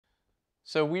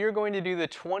So we are going to do the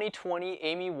 2020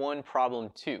 AIME I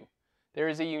problem 2. There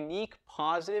is a unique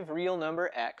positive real number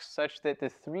x such that the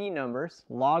three numbers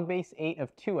log base 8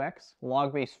 of 2x,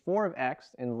 log base 4 of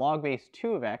x, and log base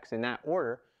 2 of x in that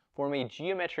order form a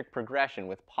geometric progression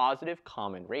with positive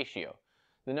common ratio.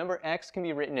 The number x can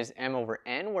be written as m over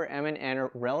n, where m and n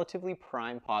are relatively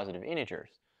prime positive integers.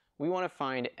 We want to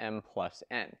find m plus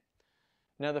n.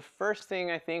 Now the first thing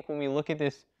I think when we look at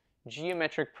this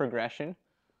geometric progression,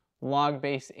 log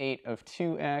base 8 of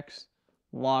 2x,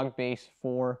 log base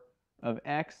 4 of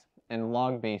x, and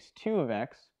log base 2 of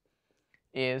x,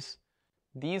 is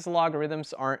these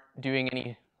logarithms aren't doing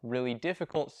any really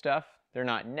difficult stuff. They're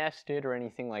not nested or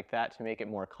anything like that to make it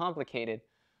more complicated.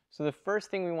 So the first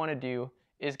thing we want to do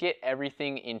is get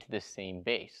everything into the same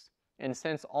base. And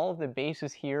since all of the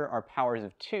bases here are powers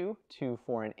of 2, 2,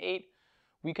 4, and 8,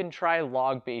 we can try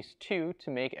log base 2 to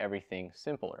make everything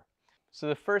simpler. So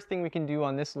the first thing we can do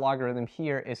on this logarithm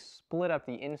here is split up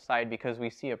the inside because we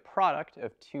see a product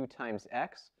of 2 times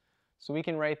x. So we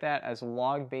can write that as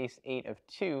log base 8 of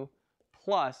 2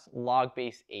 plus log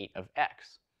base 8 of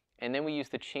x. And then we use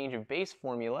the change of base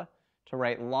formula to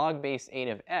write log base 8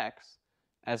 of x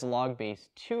as log base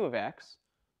 2 of x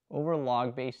over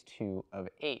log base 2 of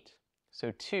 8.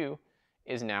 So 2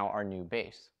 is now our new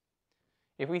base.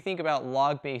 If we think about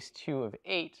log base 2 of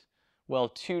 8, well,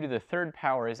 2 to the third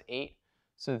power is 8.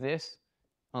 So this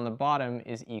on the bottom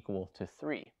is equal to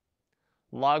 3.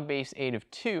 Log base 8 of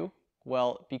 2,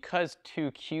 well, because 2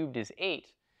 cubed is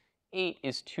 8, 8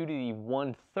 is 2 to the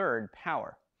 1/3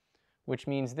 power, which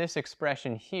means this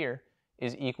expression here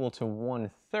is equal to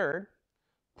 1/3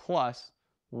 plus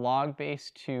log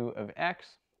base 2 of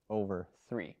x over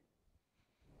 3.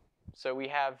 So we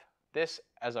have this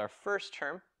as our first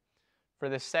term. For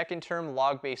the second term,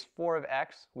 log base 4 of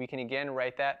x, we can again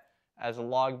write that as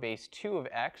log base 2 of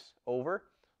x over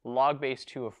log base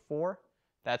 2 of 4.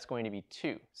 That's going to be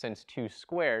 2, since 2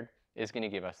 squared is going to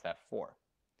give us that 4.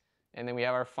 And then we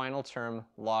have our final term,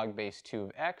 log base 2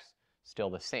 of x, still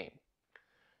the same.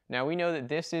 Now we know that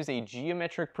this is a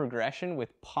geometric progression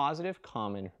with positive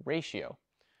common ratio,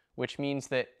 which means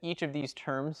that each of these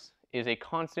terms is a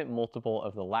constant multiple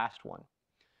of the last one.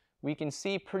 We can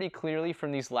see pretty clearly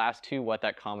from these last two what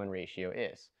that common ratio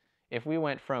is. If we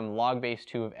went from log base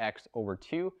 2 of x over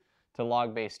 2 to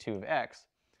log base 2 of x,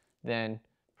 then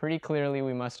pretty clearly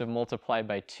we must have multiplied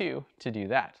by 2 to do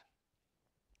that.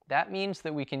 That means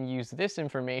that we can use this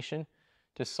information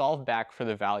to solve back for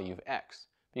the value of x,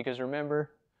 because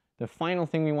remember, the final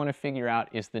thing we want to figure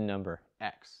out is the number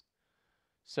x.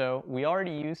 So we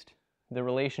already used the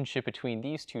relationship between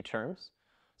these two terms,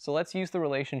 so let's use the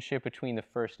relationship between the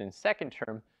first and second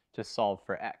term to solve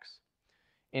for x.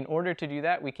 In order to do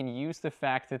that, we can use the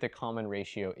fact that the common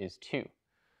ratio is 2.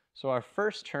 So our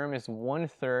first term is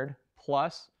 1/3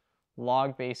 plus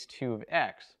log base 2 of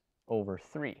x over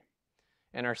 3.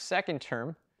 And our second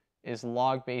term is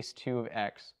log base 2 of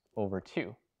x over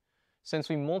 2. Since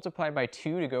we multiplied by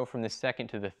 2 to go from the second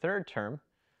to the third term,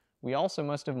 we also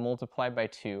must have multiplied by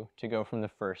 2 to go from the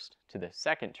first to the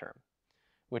second term,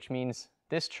 which means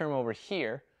this term over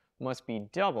here must be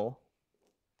double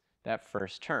that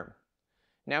first term.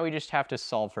 Now we just have to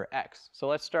solve for x. So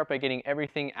let's start by getting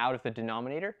everything out of the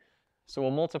denominator. So we'll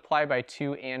multiply by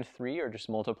 2 and 3, or just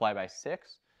multiply by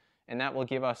 6. And that will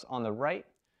give us on the right,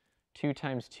 2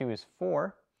 times 2 is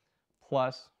 4,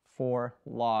 plus 4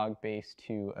 log base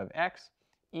 2 of x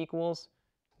equals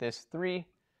this 3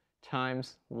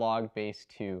 times log base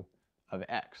 2 of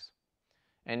x.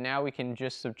 And now we can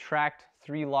just subtract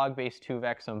 3 log base 2 of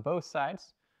x on both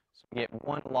sides. So we get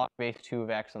 1 log base 2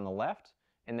 of x on the left.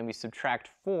 And then we subtract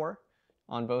 4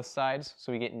 on both sides,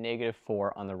 so we get negative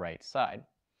 4 on the right side.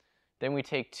 Then we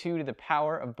take 2 to the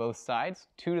power of both sides.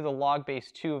 2 to the log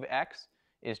base 2 of x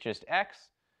is just x,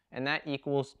 and that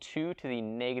equals 2 to the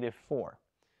negative 4,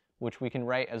 which we can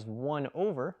write as 1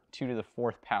 over 2 to the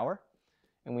 4th power.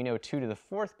 And we know 2 to the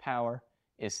 4th power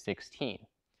is 16.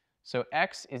 So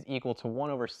x is equal to 1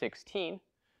 over 16.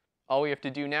 All we have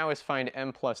to do now is find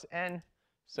m plus n.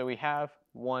 So we have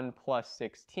 1 plus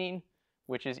 16,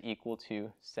 which is equal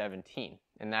to 17.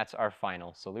 And that's our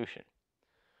final solution.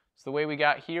 So the way we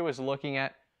got here was looking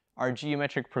at our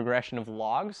geometric progression of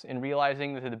logs and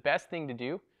realizing that the best thing to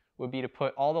do would be to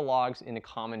put all the logs in a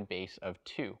common base of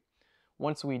 2.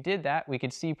 Once we did that, we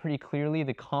could see pretty clearly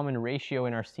the common ratio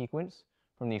in our sequence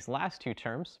from these last two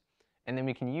terms. And then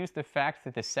we can use the fact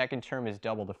that the second term is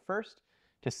double the first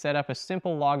to set up a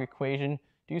simple log equation,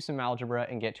 do some algebra,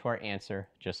 and get to our answer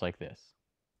just like this.